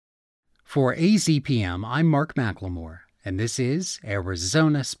For AZPM, I'm Mark McLemore, and this is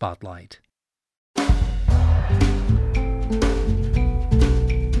Arizona Spotlight.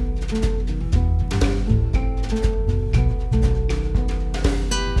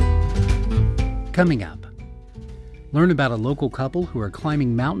 Coming up, learn about a local couple who are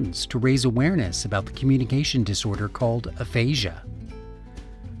climbing mountains to raise awareness about the communication disorder called aphasia.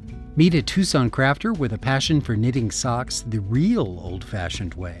 Meet a Tucson crafter with a passion for knitting socks the real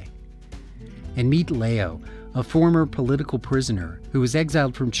old-fashioned way. And meet Leo, a former political prisoner who was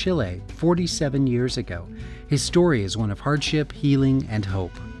exiled from Chile 47 years ago. His story is one of hardship, healing, and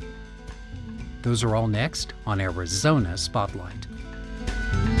hope. Those are all next on Arizona Spotlight.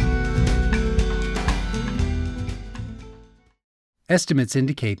 Estimates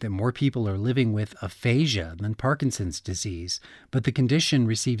indicate that more people are living with aphasia than Parkinson's disease, but the condition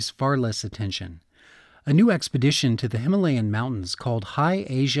receives far less attention. A new expedition to the Himalayan mountains called High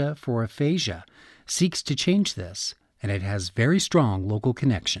Asia for Aphasia seeks to change this, and it has very strong local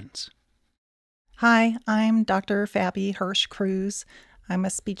connections. Hi, I'm Dr. Fabi Hirsch-Cruz. I'm a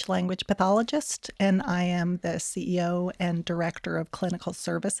speech-language pathologist, and I am the CEO and Director of Clinical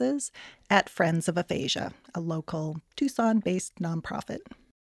Services at Friends of Aphasia, a local Tucson-based nonprofit.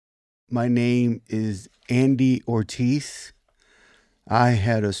 My name is Andy Ortiz. I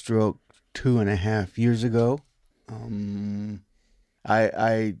had a stroke 2.5 years ago.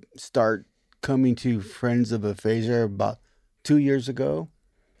 I start coming to Friends of Aphasia about 2 years ago.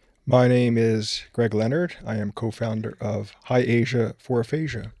 My name is Greg Leonard. I am co-founder of High Asia for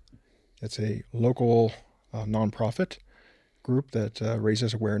Aphasia. It's a local nonprofit group that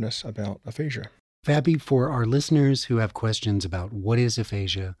raises awareness about aphasia. Fabi, for our listeners who have questions about what is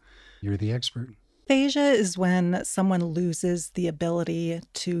aphasia, you're the expert. Aphasia is when someone loses the ability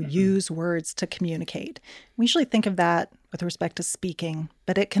to use words to communicate. We usually think of that with respect to speaking,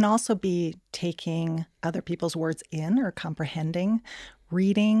 but it can also be taking other people's words in or comprehending,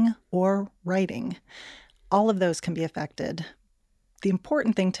 reading, or writing. All of those can be affected. The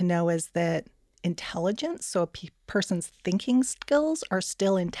important thing to know is that intelligence, so a person's thinking skills, are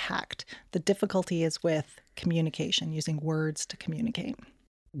still intact. The difficulty is with communication, using words to communicate.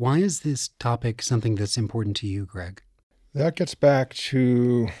 Why is this topic something that's important to you, Greg? That gets back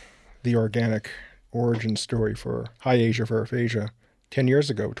to the organic origin story for High Asia for Aphasia. 10 years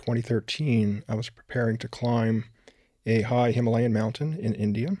ago, 2013, I was preparing to climb a high Himalayan mountain in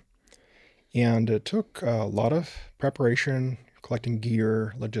India. And it took a lot of preparation, collecting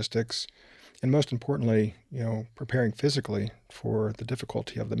gear, logistics, and most importantly, preparing physically for the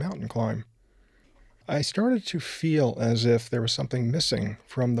difficulty of the mountain climb. I started to feel as if there was something missing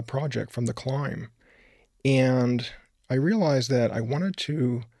from the project, from the climb. And I realized that I wanted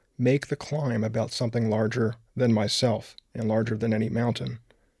to make the climb about something larger than myself and larger than any mountain.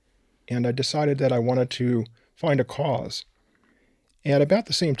 And I decided that I wanted to find a cause. At about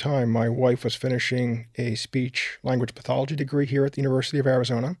the same time, my wife was finishing a speech-language pathology degree here at the University of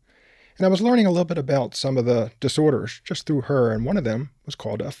Arizona, and I was learning a little bit about some of the disorders just through her, and one of them was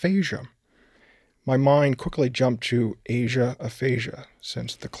called aphasia. My mind quickly jumped to Asia aphasia,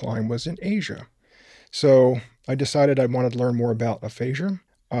 since the climb was in Asia. So I decided I wanted to learn more about aphasia.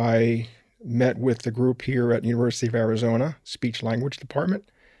 I met with the group here at the University of Arizona, speech-language department,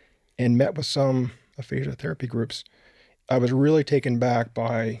 and met with some aphasia therapy groups. I was really taken back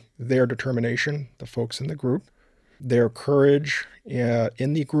by their determination, the folks in the group, their courage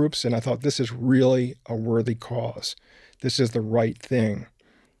in the groups, and I thought this is really a worthy cause. This is the right thing.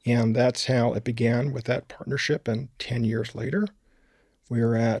 And that's how it began with that partnership, and 10 years later,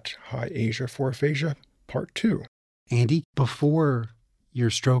 we're at High Asia for Aphasia Part 2. Andy, before your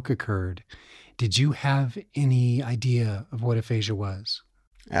stroke occurred, did you have any idea of what aphasia was?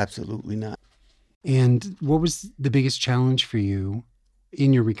 Absolutely not. And what was the biggest challenge for you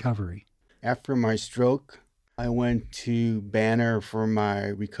in your recovery? After my stroke, I went to Banner for my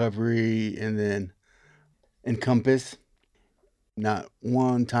recovery and then Encompass. Not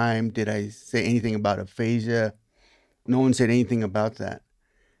one time did I say anything about aphasia. No one said anything about that.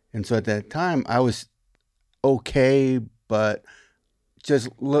 And so at that time, I was okay, but just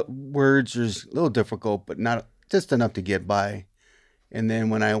words are a little difficult, but not just enough to get by. And then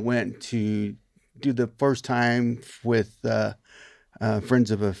when I went to do the first time with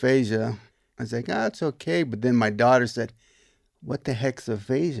Friends of Aphasia, I was like, it's okay. But then my daughter said, what the heck's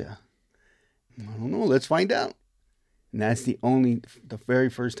aphasia? I don't know. Let's find out. And that's the very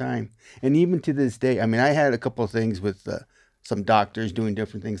first time. And even to this day, I mean, I had a couple of things with some doctors doing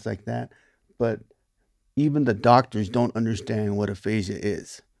different things like that. But even the doctors don't understand what aphasia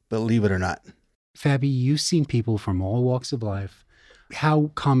is, believe it or not. Fabi, you've seen people from all walks of life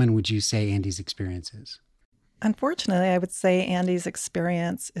How common would you say Andy's experience is? Unfortunately, I would say Andy's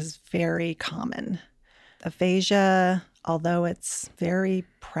experience is very common. Aphasia, although it's very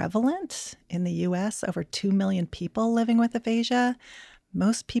prevalent in the US, over 2 million people living with aphasia,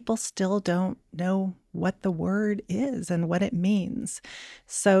 most people still don't know what the word is and what it means.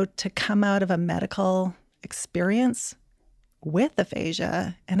 So to come out of a medical experience with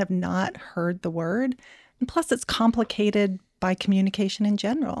aphasia and have not heard the word, and plus it's complicated by communication in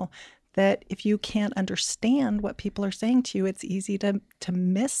general, that if you can't understand what people are saying to you, it's easy to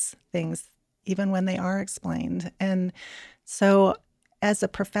miss things even when they are explained. And so as a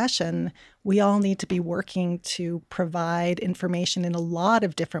profession, we all need to be working to provide information in a lot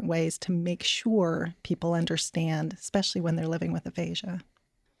of different ways to make sure people understand, especially when they're living with aphasia.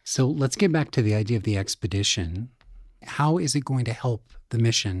 So let's get back to the idea of the expedition. How is it going to help the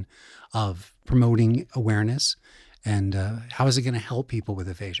mission of promoting awareness? And how is it going to help people with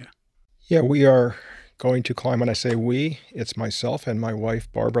aphasia? Yeah, we are going to climb. When I say we, it's myself and my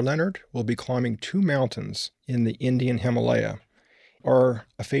wife, Barbara Leonard. We'll be climbing 2 mountains in the Indian Himalaya. Our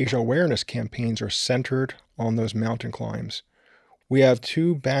aphasia awareness campaigns are centered on those mountain climbs. We have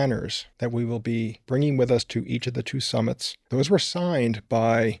 2 banners that we will be bringing with us to each of the 2 summits. Those were signed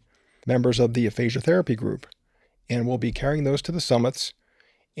by members of the aphasia therapy group, and we'll be carrying those to the summits.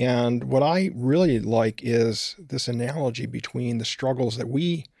 And what I really like is this analogy between the struggles that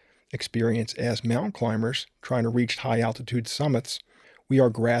we experience as mountain climbers trying to reach high altitude summits. We are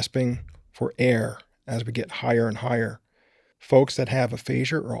grasping for air as we get higher and higher. Folks that have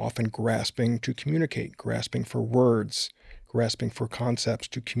aphasia are often grasping to communicate, grasping for words, grasping for concepts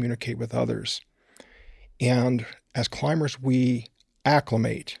to communicate with others. And as climbers, we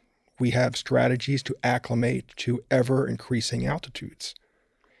acclimate. We have strategies to acclimate to ever increasing altitudes.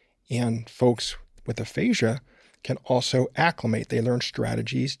 And folks with aphasia can also acclimate. They learn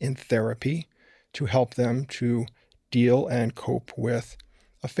strategies in therapy to help them to deal and cope with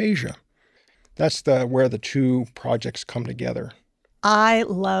aphasia. That's where the 2 projects come together. I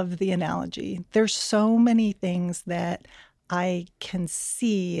love the analogy. There's so many things that I can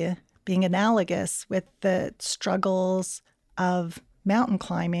see being analogous with the struggles of mountain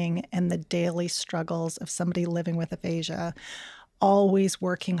climbing and the daily struggles of somebody living with aphasia. Always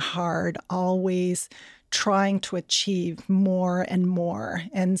working hard, always trying to achieve more and more.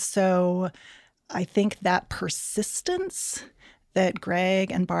 And so I think that persistence that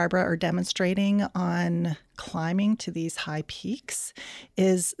Greg and Barbara are demonstrating on climbing to these high peaks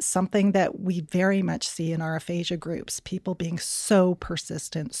is something that we very much see in our aphasia groups, people being so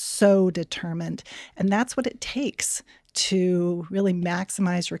persistent, so determined. And that's what it takes to really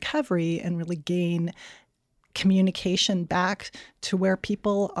maximize recovery and really gain communication back to where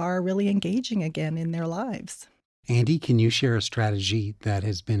people are really engaging again in their lives. Andy, can you share a strategy that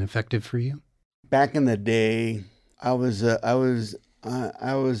has been effective for you? Back in the day, I was a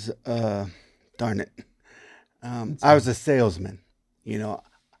salesman.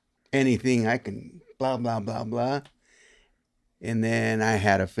 Anything I can, blah blah blah blah. And then I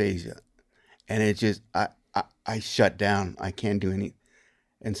had aphasia, and it just I shut down. I can't do any.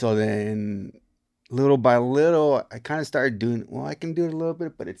 And so then, little by little, I kind of started doing. Well, I can do it a little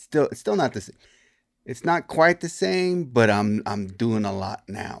bit, but it's still not the same. It's not quite the same, but I'm doing a lot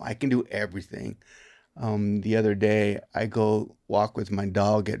now. I can do everything. The other day, I go walk with my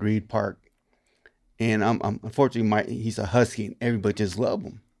dog at Reed Park, and I'm unfortunately he's a husky, and everybody just love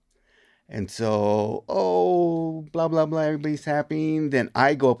him. And so, blah blah blah, everybody's happy. And then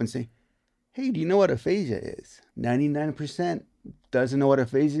I go up and say, "Hey, do you know what aphasia is?" 99% doesn't know what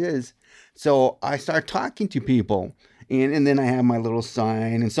aphasia is. So I start talking to people, and then I have my little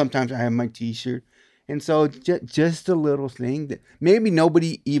sign, and sometimes I have my T-shirt. And so just a little thing that maybe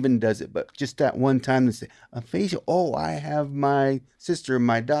nobody even does it, but just that one time to say, aphasia, I have my sister,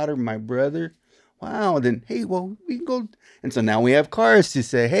 my daughter, my brother. Wow, then, hey, well, we can go. And so now we have cards to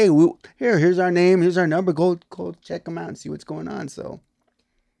say, hey, here's our name, here's our number, go check them out and see what's going on. So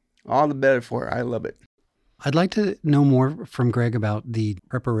all the better for it. I love it. I'd like to know more from Greg about the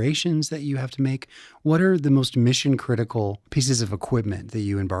preparations that you have to make. What are the most mission-critical pieces of equipment that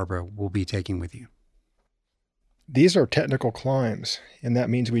you and Barbara will be taking with you? These are technical climbs, and that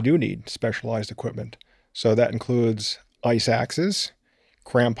means we do need specialized equipment. So that includes ice axes,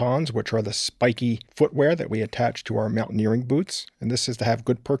 crampons, which are the spiky footwear that we attach to our mountaineering boots. And this is to have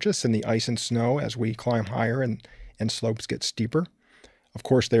good purchase in the ice and snow as we climb higher and slopes get steeper. Of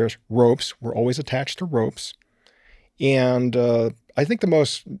course, there's ropes. We're always attached to ropes. And I think the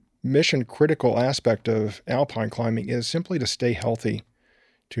most mission-critical aspect of alpine climbing is simply to stay healthy,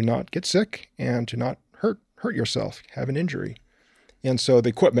 to not get sick, and to not hurt yourself, have an injury. And so the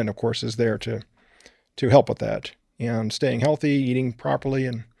equipment, of course, is there to help with that. And staying healthy, eating properly,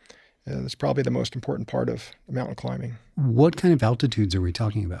 and that's probably the most important part of mountain climbing. What kind of altitudes are we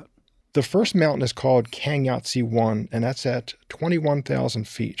talking about? The first mountain is called Kangyatsi 1, and that's at 21,000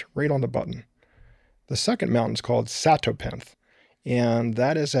 feet, right on the button. The second mountain is called Satopenth, and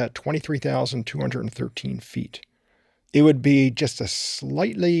that is at 23,213 feet. It would be just a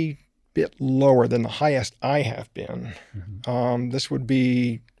slightly bit lower than the highest I have been. Mm-hmm. This would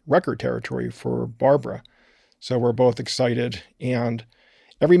be record territory for Barbara. So we're both excited, and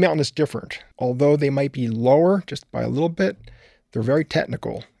every mountain is different. Although they might be lower just by a little bit, they're very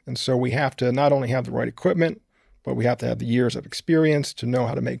technical. And so we have to not only have the right equipment, but we have to have the years of experience to know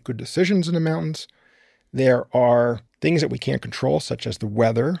how to make good decisions in the mountains. There are things that we can't control, such as the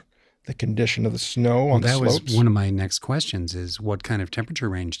weather, the condition of the snow on the slopes. That was one of my next questions, is what kind of temperature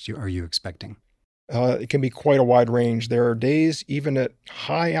range are you expecting? It can be quite a wide range. There are days, even at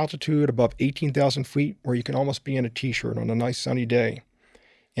high altitude, above 18,000 feet, where you can almost be in a t-shirt on a nice sunny day.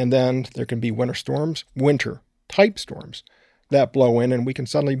 And then there can be winter-type storms that blow in, and we can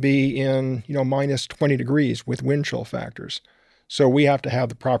suddenly be in, minus 20 degrees with wind chill factors. So we have to have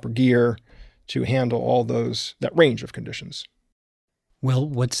the proper gear to handle all that range of conditions. Well,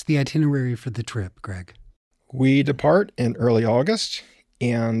 what's the itinerary for the trip, Greg? We depart in early August,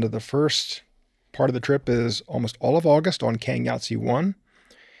 and the first part of the trip is almost all of August on Kangyatsi 1.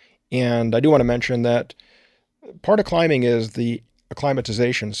 And I do want to mention that part of climbing is the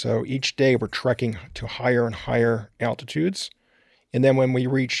acclimatization. So each day we're trekking to higher and higher altitudes. And then when we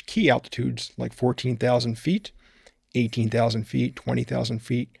reach key altitudes like 14,000 feet, 18,000 feet, 20,000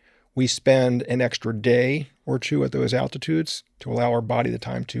 feet, we spend an extra day or two at those altitudes to allow our body the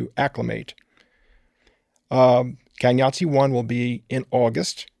time to acclimate. Kangyatsi 1 will be in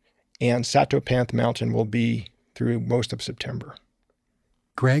August, and Satopenth Mountain will be through most of September.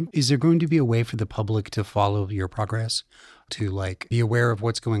 Greg, is there going to be a way for the public to follow your progress, to be aware of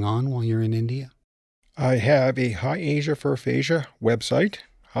what's going on while you're in India? I have a High Asia for Aphasia website,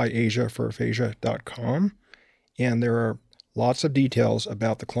 highasiaforaphasia.com, and there are lots of details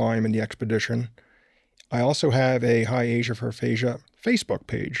about the climb and the expedition. I also have a High Asia for Aphasia Facebook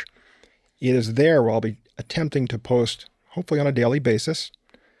page. It is there where I'll be attempting to post, hopefully on a daily basis,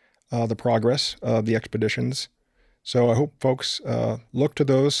 the progress of the expeditions. So I hope folks look to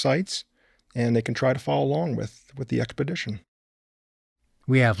those sites and they can try to follow along with the expedition.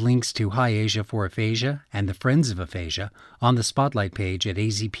 We have links to High Asia for Aphasia and the Friends of Aphasia on the Spotlight page at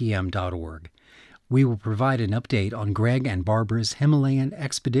azpm.org. We will provide an update on Greg and Barbara's Himalayan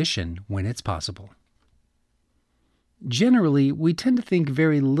expedition when it's possible. Generally, we tend to think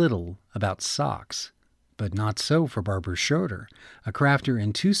very little about socks, but not so for Barbara Schroeder, a crafter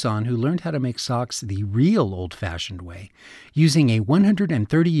in Tucson who learned how to make socks the real old-fashioned way, using a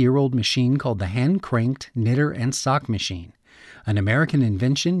 130-year-old machine called the hand-cranked knitter and sock machine, an American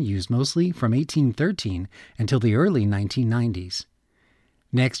invention used mostly from 1813 until the early 1990s.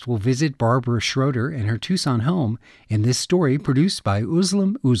 Next, we'll visit Barbara Schroeder in her Tucson home in this story produced by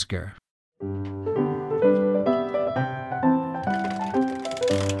Uzlem Uzger.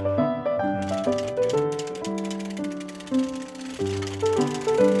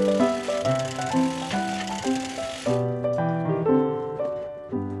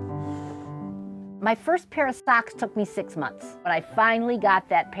 My first pair of socks took me 6 months. When I finally got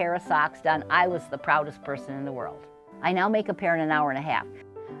that pair of socks done, I was the proudest person in the world. I now make a pair in an hour and a half.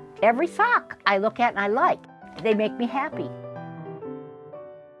 Every sock I look at and I like. They make me happy.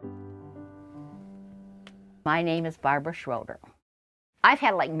 My name is Barbara Schroeder. I've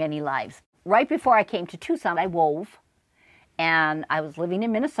had many lives. Right before I came to Tucson, I wove, and I was living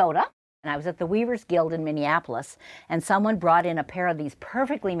in Minnesota, and I was at the Weavers Guild in Minneapolis, and someone brought in a pair of these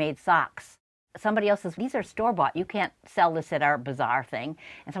perfectly made socks. Somebody else says, these are store-bought. You can't sell this at our bazaar thing.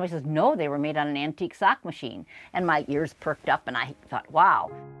 And somebody says, no, they were made on an antique sock machine. And my ears perked up, and I thought, wow.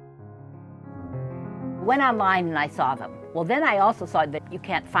 Went online, and I saw them. Well, then I also saw that you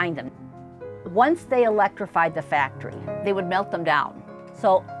can't find them. Once they electrified the factory, they would melt them down.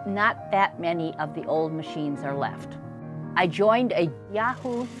 So not that many of the old machines are left. I joined a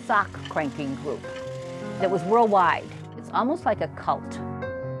Yahoo sock cranking group that was worldwide. It's almost like a cult.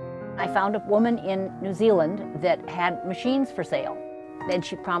 I found a woman in New Zealand that had machines for sale, and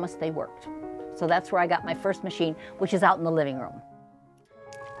she promised they worked. So that's where I got my first machine, which is out in the living room.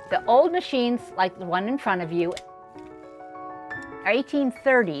 The old machines, like the one in front of you,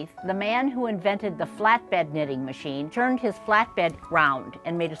 1830, the man who invented the flatbed knitting machine turned his flatbed round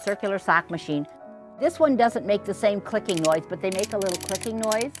and made a circular sock machine. This one doesn't make the same clicking noise, but they make a little clicking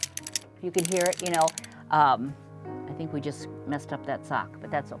noise. You can hear it, I think we just messed up that sock, but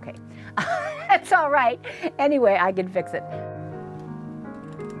that's okay. That's all right. Anyway, I can fix it.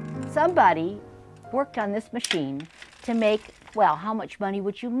 Somebody worked on this machine to make, well, how much money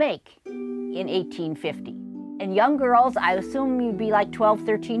would you make in 1850? And young girls, I assume you'd be like 12,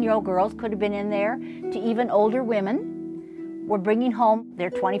 13-year-old girls could have been in there, to even older women were bringing home their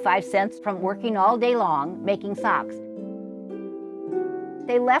 25 cents from working all day long making socks.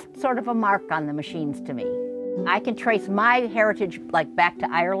 They left sort of a mark on the machines to me. I can trace my heritage like back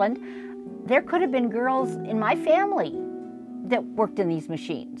to Ireland. There could have been girls in my family that worked in these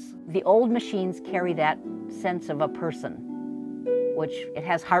machines. The old machines carry that sense of a person, which it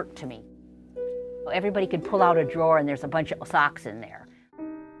has heart to me. Everybody could pull out a drawer and there's a bunch of socks in there.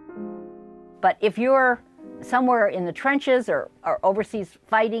 But if you're somewhere in the trenches or overseas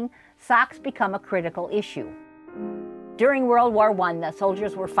fighting, socks become a critical issue. During World War I, the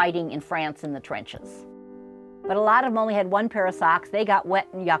soldiers were fighting in France in the trenches. But a lot of them only had one pair of socks. They got wet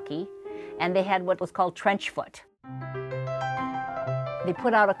and yucky, and they had what was called trench foot. They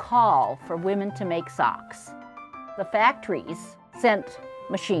put out a call for women to make socks. The factories sent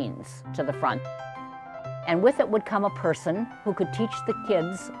machines to the front, and with it would come a person who could teach the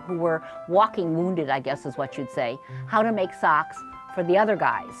kids who were walking wounded, I guess is what you'd say, how to make socks for the other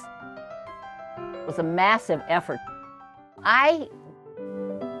guys. It was a massive effort. I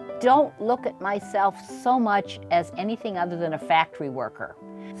don't look at myself so much as anything other than a factory worker.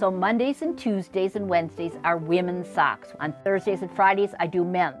 So Mondays and Tuesdays and Wednesdays are women's socks. On Thursdays and Fridays, I do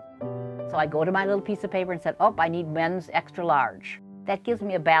men. So I go to my little piece of paper and said, oh, I need men's extra large. That gives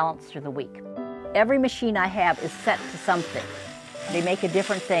me a balance through the week. Every machine I have is set to something. They make a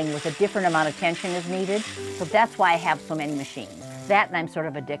different thing with a different amount of tension is needed. So that's why I have so many machines. That, and I'm sort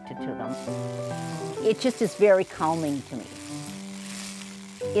of addicted to them. It just is very calming to me.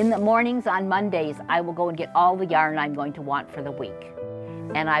 In the mornings on Mondays, I will go and get all the yarn I'm going to want for the week.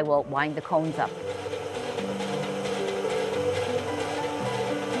 And I will wind the cones up.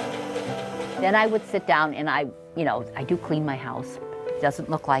 Then I would sit down and I do clean my house. It doesn't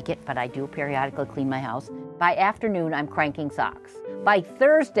look like it, but I do periodically clean my house. By afternoon, I'm cranking socks. By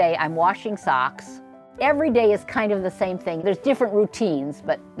Thursday, I'm washing socks. Every day is kind of the same thing. There's different routines,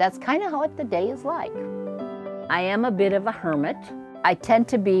 but that's kind of what the day is like. I am a bit of a hermit. I tend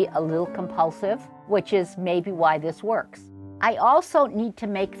to be a little compulsive, which is maybe why this works. I also need to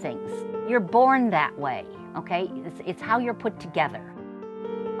make things. You're born that way, okay? It's how you're put together.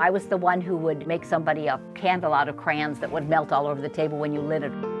 I was the one who would make somebody a candle out of crayons that would melt all over the table when you lit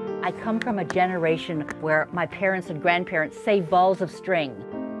it. I come from a generation where my parents and grandparents saved balls of string.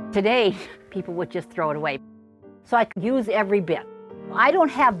 Today, people would just throw it away. So I use every bit. I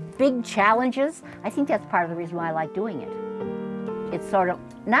don't have big challenges. I think that's part of the reason why I like doing it. It's sort of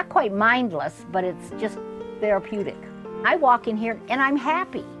not quite mindless, but it's just therapeutic. I walk in here and I'm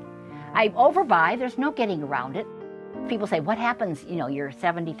happy. I overbuy, there's no getting around it. People say, what happens, you're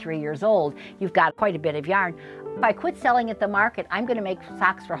 73 years old, you've got quite a bit of yarn. If I quit selling at the market, I'm going to make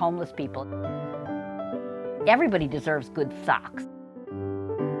socks for homeless people. Everybody deserves good socks.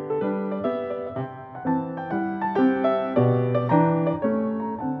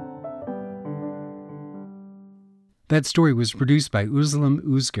 That story was produced by Uzlem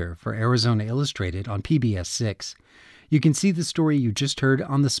Uzger for Arizona Illustrated on PBS 6. You can see the story you just heard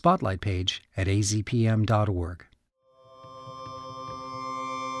on the Spotlight page at azpm.org.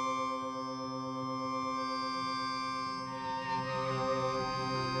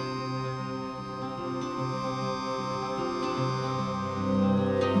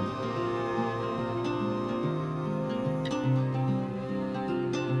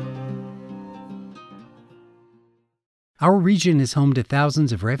 Our region is home to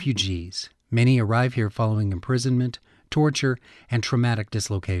thousands of refugees. Many arrive here following imprisonment, torture, and traumatic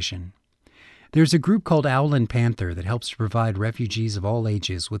dislocation. There's a group called Owl and Panther that helps to provide refugees of all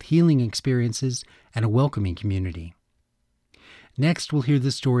ages with healing experiences and a welcoming community. Next, we'll hear the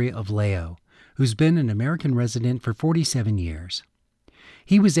story of Leo, who's been an American resident for 47 years.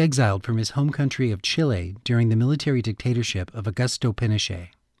 He was exiled from his home country of Chile during the military dictatorship of Augusto Pinochet.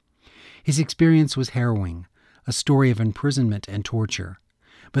 His experience was harrowing, a story of imprisonment and torture,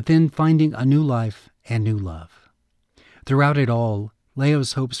 but then finding a new life and new love. Throughout it all,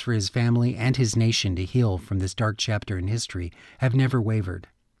 Leo's hopes for his family and his nation to heal from this dark chapter in history have never wavered.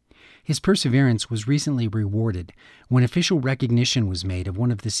 His perseverance was recently rewarded when official recognition was made of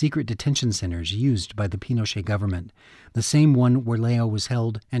one of the secret detention centers used by the Pinochet government, the same one where Leo was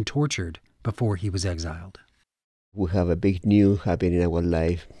held and tortured before he was exiled. We have a big news happening in our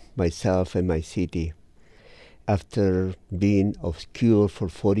life, myself and my city. after being obscured for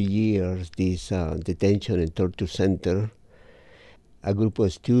 40 years, this detention and torture center, a group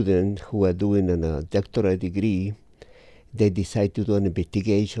of students who are doing a doctorate degree, they decide to do an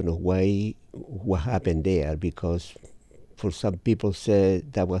investigation of what happened there, because for some people say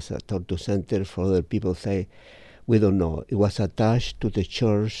that was a torture center, for other people say, we don't know. It was attached to the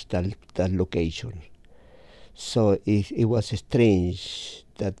church, that location. So it was strange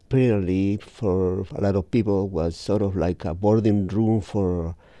that apparently for a lot of people was sort of like a boarding room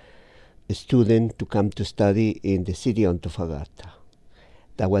for a student to come to study in the city of Antofagasta.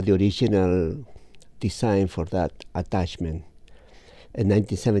 That was the original design for that attachment. In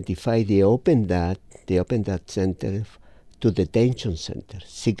 1975, they opened that center to detention center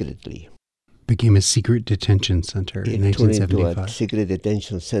secretly. Became a secret detention center in 1975. Turned into a secret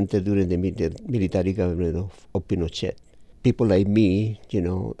detention center during the military government of Pinochet. People like me, we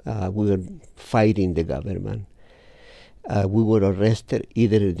were fighting the government. We were arrested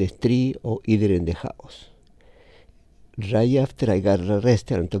either in the street or either in the house. Right after I got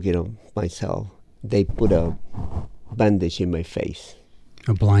arrested, I'm talking of myself, they put a bandage in my face.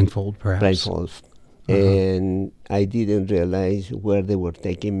 A blindfold, perhaps. Blindfold. And I didn't realize where they were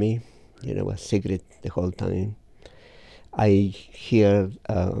taking me. It was secret the whole time. I hear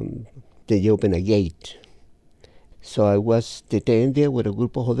they open a gate. So I was detained there with a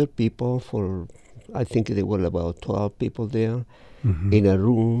group of other people I think there were about 12 people there in a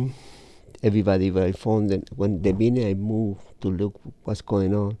room. Everybody by phone. And when the minute I moved to look what's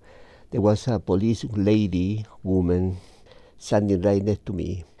going on, there was a police woman, standing right next to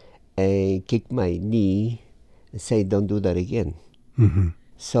me and kicked my knee and said, don't do that again. Mm-hmm.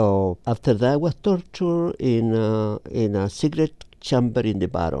 So after that, I was tortured in a secret chamber in the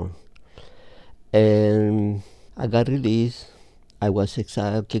bottom. And I got released. I was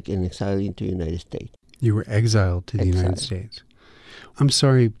kicked and exiled into the United States. You were exiled to the United States. I'm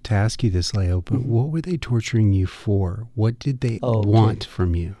sorry to ask you this, Leo, but what were they torturing you for? What did they want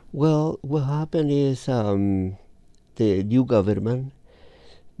from you? Well, what happened is the new government,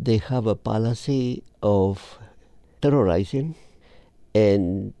 they have a policy of terrorizing.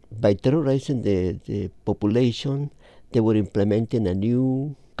 And by terrorizing the population, they were implementing a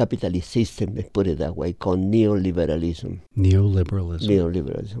new capitalist system, let's put it that way, called neoliberalism.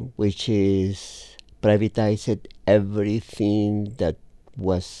 Neoliberalism, which is privatized everything that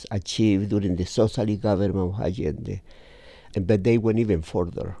was achieved during the socialist government of Allende. But they went even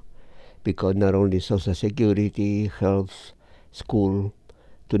further, because not only social security, health, school,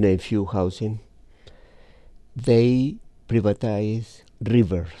 to name few, housing, they privatized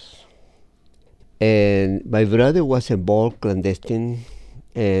rivers. And my brother was involved clandestine,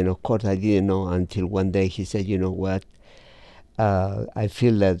 and of course I didn't know until one day he said, you know what, I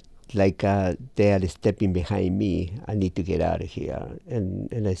feel that like they are stepping behind me. I need to get out of here.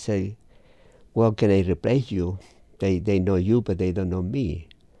 And I say, well, can I replace you? They know you, but they don't know me.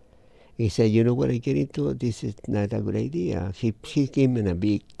 He said, you know what I get into? This is not a good idea. He gave me a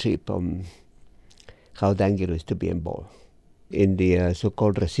big trip on how dangerous to be involved in the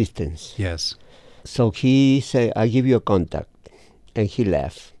so-called resistance. Yes. So he said, I'll give you a contact. And he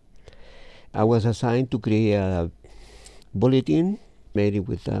left. I was assigned to create a bulletin made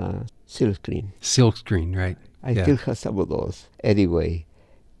with a silk screen. Silk screen, right. I still have some of those. Anyway,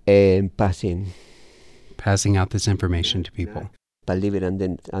 and passing out this information to people. By living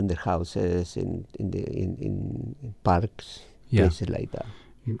under houses, in parks, places like that.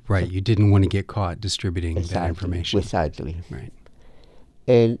 Right, you didn't want to get caught distributing that information. Exactly. Right.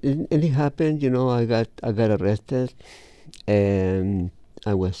 And it happened, I got arrested, and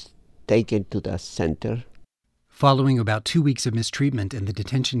I was taken to the center. Following about 2 weeks of mistreatment in the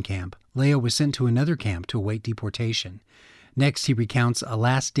detention camp, Leo was sent to another camp to await deportation. Next, he recounts a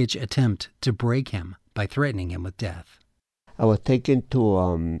last-ditch attempt to break him by threatening him with death. I was taken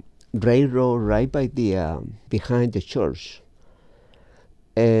to railroad right by the behind the church.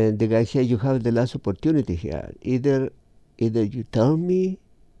 And the guy said, you have the last opportunity here. Either you tell me,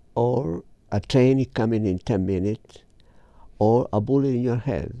 or a train is coming in 10 minutes, or a bullet in your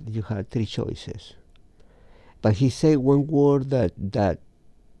head. You have 3 choices. But he said one word that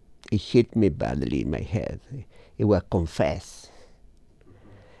it hit me badly in my head. It was confess.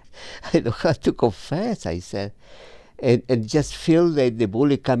 I don't have to confess, I said. And just feel that the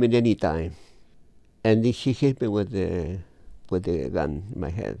bullet coming any time. And he hit me with the gun in my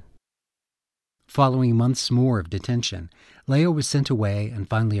head. Following months more of detention, Leo was sent away and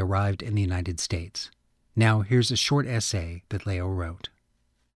finally arrived in the United States. Now here's a short essay that Leo wrote.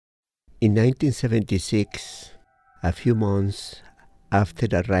 In 1976, a few months after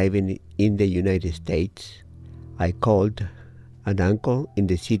arriving in the United States, I called an uncle in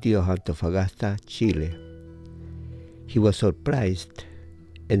the city of Antofagasta, Chile. He was surprised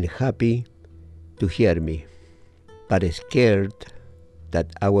and happy to hear me, but scared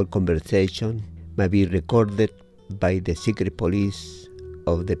that our conversation might be recorded by the secret police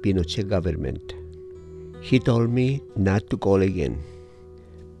of the Pinochet government. He told me not to call again,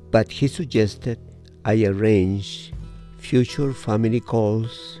 but he suggested I arrange future family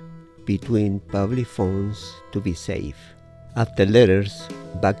calls between public phones to be safe. After letters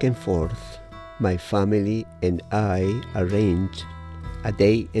back and forth, my family and I arranged a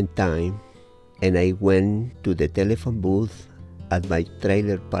day and time, and I went to the telephone booth at my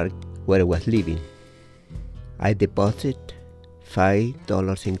trailer park where I was living. I deposited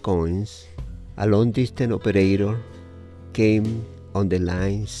 $5 in coins. A long-distance operator came on the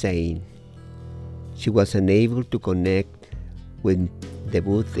line saying she was unable to connect with the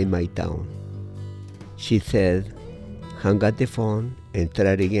booth in my town. She said, hang up the phone and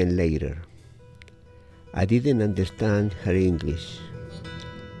try again later. I didn't understand her English.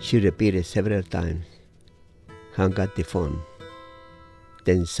 She repeated several times, hung up the phone.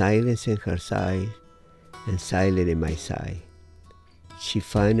 Then silence in her side and silence in my side. She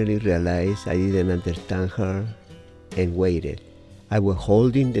finally realized I didn't understand her and waited. I was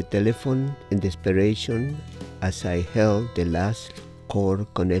holding the telephone in desperation as I held the last cord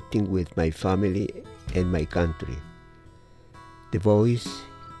connecting with my family and my country. The voice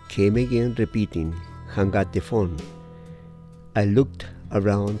came again repeating, hang up the phone. I looked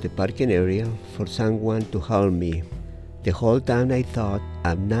around the parking area for someone to help me. The whole time I thought,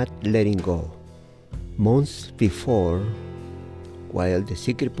 I'm not letting go. Months before, while the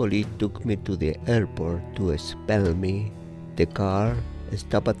secret police took me to the airport to expel me, the car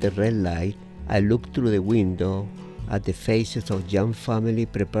stopped at the red light. I looked through the window at the faces of young family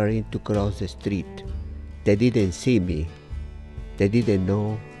preparing to cross the street. They didn't see me. They didn't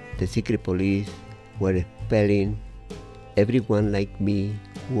know the secret police were expelling everyone like me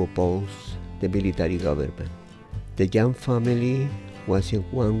who opposed the military government. The young family was in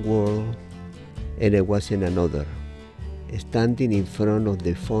one world and I was in another. Standing in front of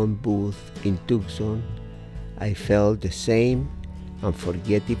the phone booth in Tucson, I felt the same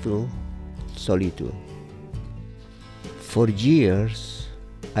unforgettable solitude. For years,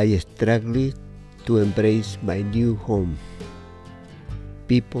 I struggled to embrace my new home.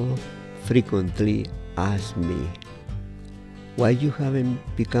 People frequently ask me, why you haven't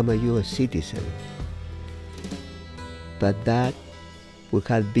become a U.S. citizen? But that would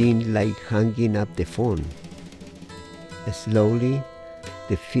have been like hanging up the phone. Slowly,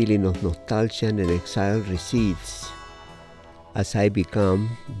 the feeling of nostalgia and exile recedes as I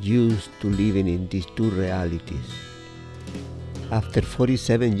become used to living in these two realities. After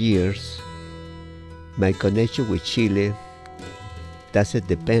 47 years, my connection with Chile doesn't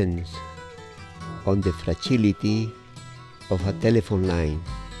depend on the fragility of a telephone line,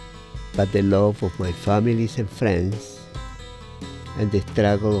 but the love of my families and friends and the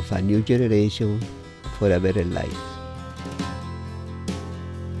struggle of a new generation for a better life.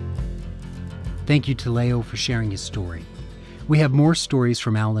 Thank you to Leo for sharing his story. We have more stories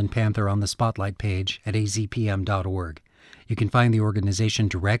from Owl and Panther on the Spotlight page at azpm.org. You can find the organization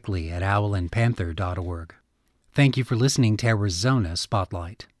directly at owlandpanther.org. Thank you for listening to Arizona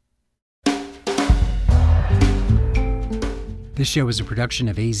Spotlight. This show is a production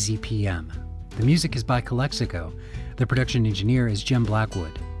of AZPM. The music is by Calexico. The production engineer is Jim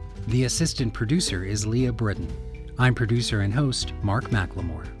Blackwood. The assistant producer is Leah Britton. I'm producer and host Mark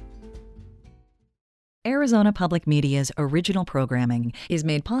McLemore. Arizona Public Media's original programming is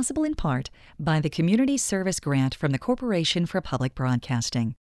made possible in part by the Community Service Grant from the Corporation for Public Broadcasting.